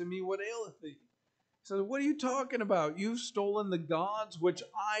say unto me, what aileth thee? He says, what are you talking about? You've stolen the gods which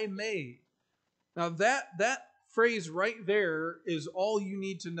I made. Now that phrase right there is all you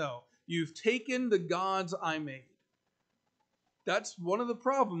need to know. You've taken the gods I made. That's one of the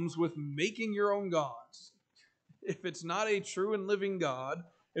problems with making your own gods. If it's not a true and living God,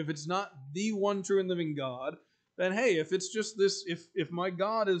 if it's not the one true and living God, then hey, if it's just this, if my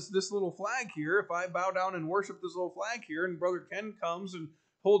God is this little flag here, if I bow down and worship this little flag here, and Brother Ken comes and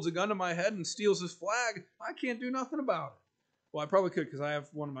holds a gun to my head and steals this flag, I can't do nothing about it. Well, I probably could because I have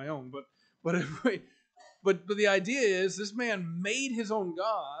one of my own, but the idea is this man made his own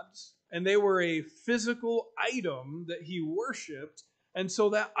gods, and they were a physical item that he worshipped, and so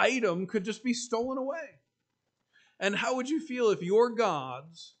that item could just be stolen away. And how would you feel if your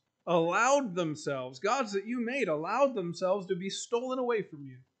gods allowed themselves, gods that you made, allowed themselves to be stolen away from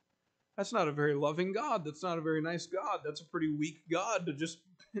you? That's not a very loving God. That's not a very nice God. That's a pretty weak God to just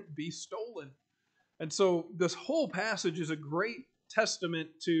be stolen. And so this whole passage is a great testament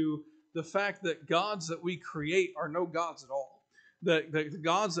to the fact that gods that we create are no gods at all. The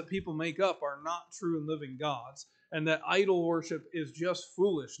gods that people make up are not true and living gods. And that idol worship is just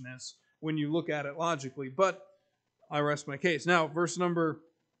foolishness when you look at it logically. But I rest my case. Now, verse number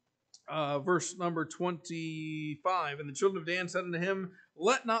 25. And the children of Dan said unto him,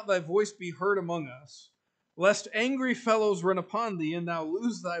 let not thy voice be heard among us, lest angry fellows run upon thee, and thou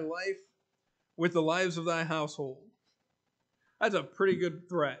lose thy life with the lives of thy household. That's a pretty good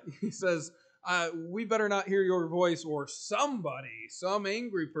threat. He says, we better not hear your voice, or some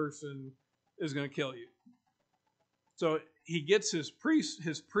angry person is going to kill you. So he gets his priest.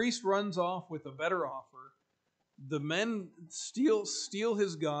 His priest runs off with a better offer. The men steal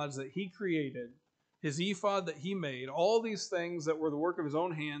his gods that he created, his ephod that he made, all these things that were the work of his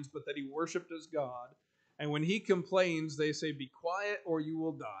own hands, but that he worshipped as God. And when he complains, they say, be quiet or you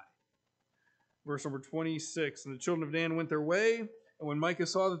will die. Verse number 26, and the children of Dan went their way, and when Micah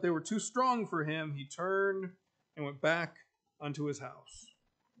saw that they were too strong for him, he turned and went back unto his house.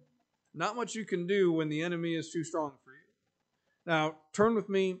 Not much you can do when the enemy is too strong for you. Now, turn with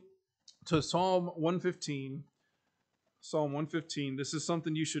me to Psalm 115. Psalm 115. This is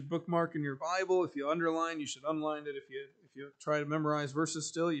something you should bookmark in your Bible. If you underline, you should underline it. If you try to memorize verses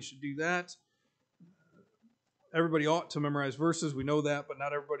still, you should do that. Everybody ought to memorize verses. We know that, but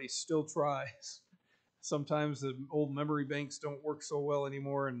not everybody still tries. Sometimes the old memory banks don't work so well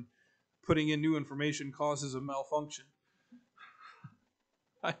anymore, and putting in new information causes a malfunction.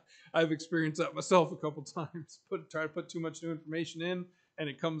 I've experienced that myself a couple times. Try to put too much new information in, and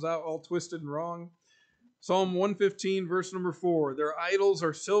it comes out all twisted and wrong. Psalm 115, verse number 4. Their idols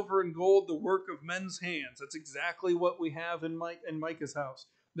are silver and gold, the work of men's hands. That's exactly what we have in Micah's house.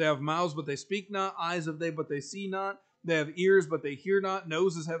 They have mouths, but they speak not. Eyes have they, but they see not. They have ears, but they hear not.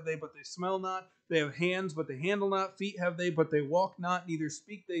 Noses have they, but they smell not. They have hands, but they handle not. Feet have they, but they walk not. Neither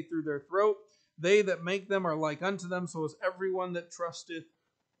speak they through their throat. They that make them are like unto them, so is everyone that trusteth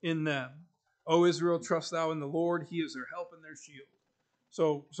in them. O Israel, trust thou in the Lord. He is their help and their shield.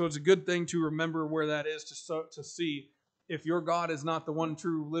 So it's a good thing to remember where that is, to see if your God is not the one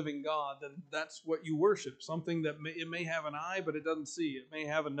true living God, then that's what you worship. Something that it may have an eye, but it doesn't see. It may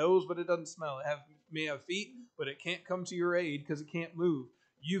have a nose, but it doesn't smell. It may have feet, but it can't come to your aid because it can't move.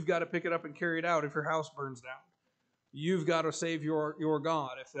 You've got to pick it up and carry it out if your house burns down. You've got to save your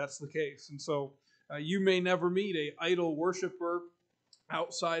God if that's the case. And so you may never meet an idol worshiper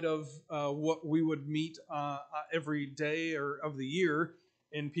outside of what we would meet every day or of the year,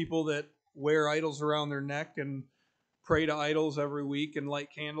 in people that wear idols around their neck and pray to idols every week and light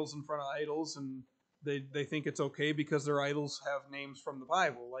candles in front of idols, and they think it's okay because their idols have names from the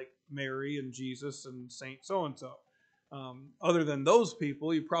Bible, like Mary and Jesus and Saint so-and-so. Other than those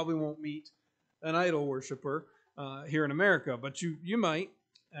people, you probably won't meet an idol worshiper here in America, but you might.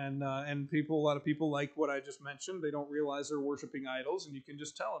 And a lot of people like what I just mentioned. They don't realize they're worshiping idols, and you can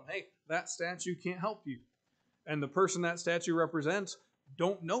just tell them, hey, that statue can't help you. And the person that statue represents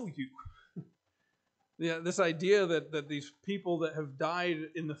don't know you. Yeah, this idea that these people that have died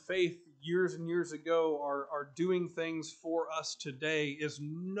in the faith years and years ago are doing things for us today is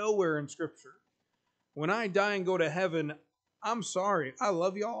nowhere in Scripture. When I die and go to heaven, I'm sorry. I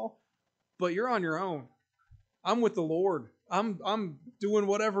love y'all, but you're on your own. I'm with the Lord. I'm doing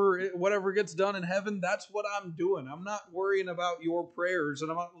whatever gets done in heaven. That's what I'm doing. I'm not worrying about your prayers,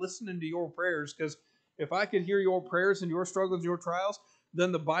 and I'm not listening to your prayers, because if I could hear your prayers and your struggles and your trials,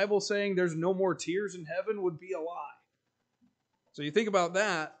 then the Bible saying there's no more tears in heaven would be a lie. So you think about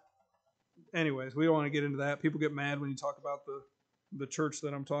that. Anyways, we don't want to get into that. People get mad when you talk about the church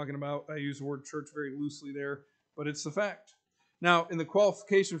that I'm talking about. I use the word church very loosely there, but it's the fact. Now, in the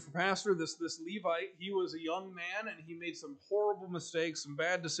qualification for pastor, this Levite, he was a young man, and he made some horrible mistakes, some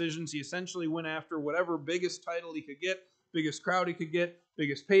bad decisions. He essentially went after whatever biggest title he could get, biggest crowd he could get,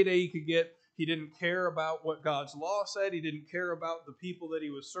 biggest payday he could get. He didn't care about what God's law said. He didn't care about the people that he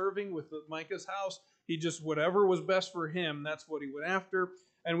was serving with Micah's house. He just, whatever was best for him, that's what he went after.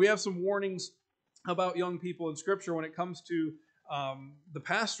 And we have some warnings about young people in Scripture when it comes to the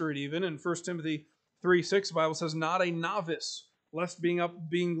pastorate even. In 1 Timothy 3:6, the Bible says, not a novice, lest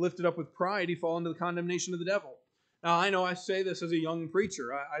being lifted up with pride, he fall into the condemnation of the devil. Now, I know I say this as a young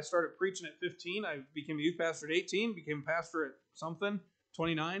preacher. I started preaching at 15. I became a youth pastor at 18, became a pastor at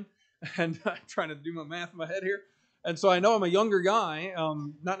 29. And I'm trying to do my math in my head here. And so I know I'm a younger guy,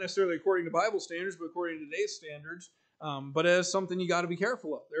 not necessarily according to Bible standards, but according to today's standards. But as something you got to be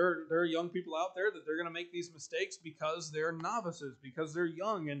careful of. There are young people out there that they're going to make these mistakes because they're novices, because they're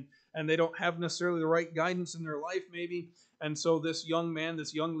young, and they don't have necessarily the right guidance in their life maybe. And so this young man,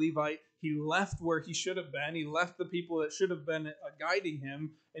 this young Levite, he left where he should have been. He left the people that should have been guiding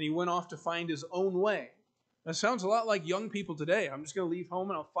him, and he went off to find his own way. That sounds a lot like young people today. I'm just going to leave home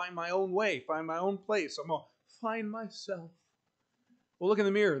and I'll find my own way, find my own place. I'm going to find myself. Well, look in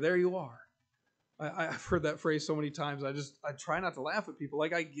the mirror. There you are. I've heard that phrase so many times. I try not to laugh at people.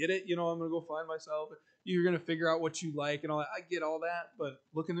 Like, I get it. I'm going to go find myself. You're going to figure out what you like and all that. I get all that. But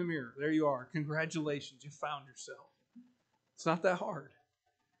look in the mirror. There you are. Congratulations. You found yourself. It's not that hard.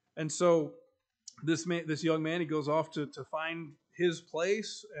 And so this young man, he goes off to find his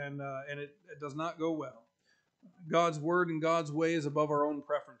place, and it does not go well. God's word and God's way is above our own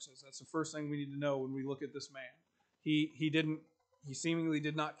preferences. That's the first thing we need to know when we look at this man. He seemingly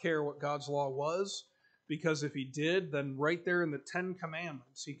did not care what God's law was, because if he did, then right there in the 10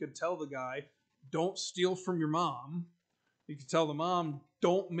 Commandments, he could tell the guy, don't steal from your mom. He could tell the mom,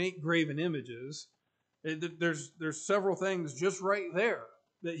 don't make graven images. There's several things just right there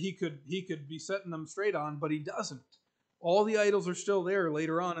that he could be setting them straight on, but he doesn't. All the idols are still there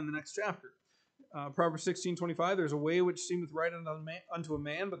later on in the next chapter. Proverbs 16:25, there's a way which seemeth right unto a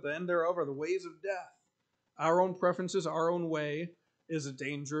man, but the end thereof are the ways of death. Our own preferences, our own way is a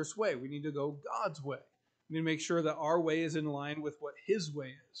dangerous way. We need to go God's way. We need to make sure that our way is in line with what His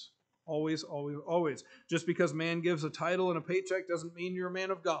way is. Always, always, always. Just because man gives a title and a paycheck doesn't mean you're a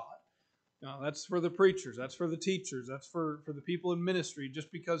man of God. No, that's for the preachers. That's for the teachers. That's for the people in ministry.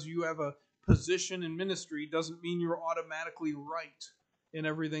 Just because you have a position in ministry doesn't mean you're automatically right in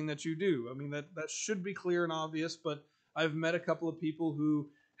everything that you do. I mean, that should be clear and obvious, but I've met a couple of people who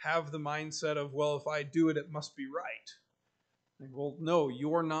have the mindset of, well, if I do it, it must be right. Like, well, no,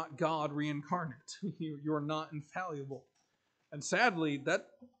 you're not God reincarnate. You're not infallible. And sadly, that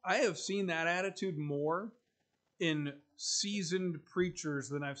I have seen that attitude more in seasoned preachers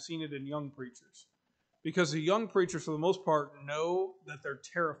than I've seen it in young preachers. Because the young preachers, for the most part, know that they're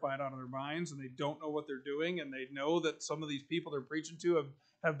terrified out of their minds and they don't know what they're doing, and they know that some of these people they're preaching to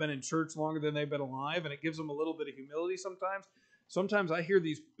have been in church longer than they've been alive, and it gives them a little bit of humility sometimes. Sometimes I hear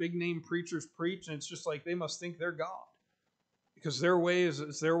these big-name preachers preach, and it's just like they must think they're God. Because their way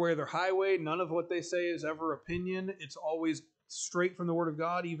is their way, their highway. None of what they say is ever opinion. It's always straight from the Word of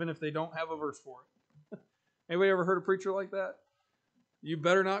God, even if they don't have a verse for it. Anybody ever heard a preacher like that? You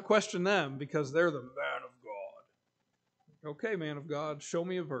better not question them, because they're the man of God. Okay, man of God, show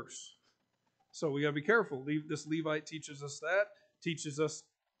me a verse. So we got to be careful. This Levite teaches us that, teaches us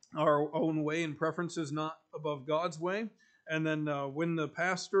our own way and preferences not above God's way. And then when the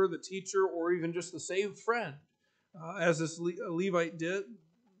pastor, the teacher, or even just the saved friend, as this Levite did,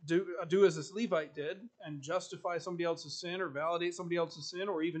 do as this Levite did, and justify somebody else's sin, or validate somebody else's sin,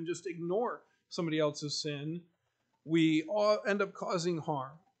 or even just ignore somebody else's sin, we all end up causing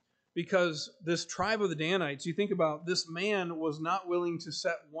harm. Because this tribe of the Danites, you think about, this man was not willing to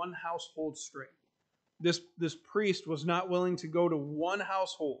set one household straight. This priest was not willing to go to one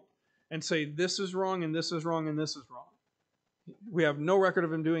household and say, this is wrong, and this is wrong, and this is wrong. We have no record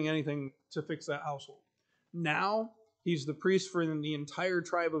of him doing anything to fix that household. Now, he's the priest for the entire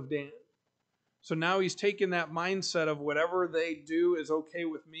tribe of Dan. So now he's taken that mindset of whatever they do is okay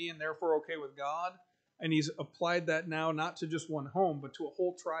with me and therefore okay with God, and he's applied that now not to just one home, but to a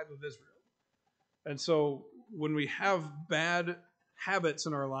whole tribe of Israel. And so when we have bad habits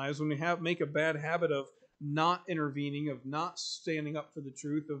in our lives, when we make a bad habit of not intervening, of not standing up for the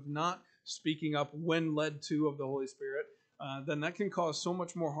truth, of not speaking up when led to of the Holy Spirit, then that can cause so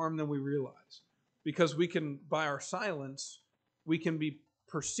much more harm than we realize. Because we can, by our silence, we can be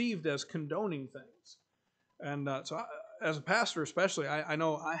perceived as condoning things. And so as a pastor especially, I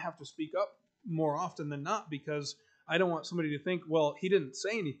know I have to speak up more often than not, because I don't want somebody to think, well, he didn't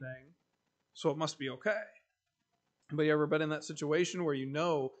say anything, so it must be okay. But you ever been in that situation where you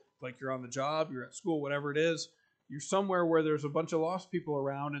know, like you're on the job, you're at school, whatever it is, you're somewhere where there's a bunch of lost people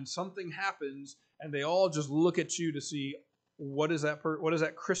around and something happens and they all just look at you to see, what is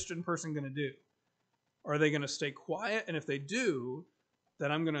that Christian person going to do? Are they going to stay quiet? And if they do,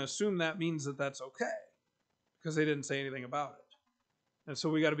 then I'm going to assume that means that that's okay, because they didn't say anything about it. And so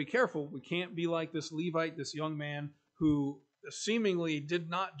we got to be careful. We can't be like this Levite, this young man who seemingly did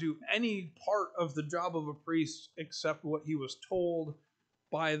not do any part of the job of a priest except what he was told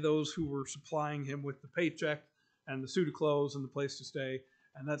by those who were supplying him with the paycheck and the suit of clothes and the place to stay.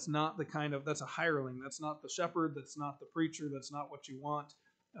 And that's not that's a hireling. That's not the shepherd. That's not the preacher. That's not what you want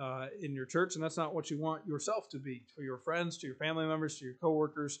in your church. And that's not what you want yourself to be, to your friends, to your family members, to your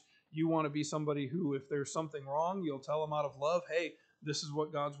coworkers. You want to be somebody who, if there's something wrong, you'll tell them out of love, hey, this is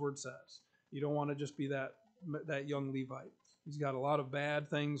what God's word says. You don't want to just be that young Levite. He's got a lot of bad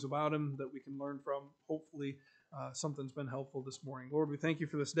things about him that we can learn from. Hopefully, something's been helpful this morning. Lord, we thank you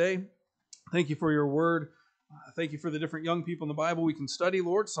for this day. Thank you for your word. Thank you for the different young people in the Bible we can study,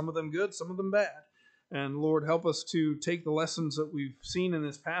 Lord. Some of them good, some of them bad. And Lord, help us to take the lessons that we've seen in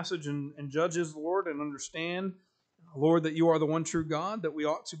this passage and Judges, Lord, and understand, Lord, that you are the one true God, that we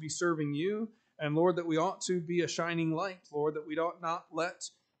ought to be serving you, and Lord, that we ought to be a shining light, Lord, that we ought not let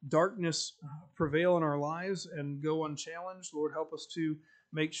darkness prevail in our lives and go unchallenged. Lord, help us to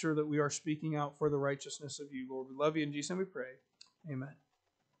make sure that we are speaking out for the righteousness of you, Lord. We love you. In Jesus' name we pray. Amen.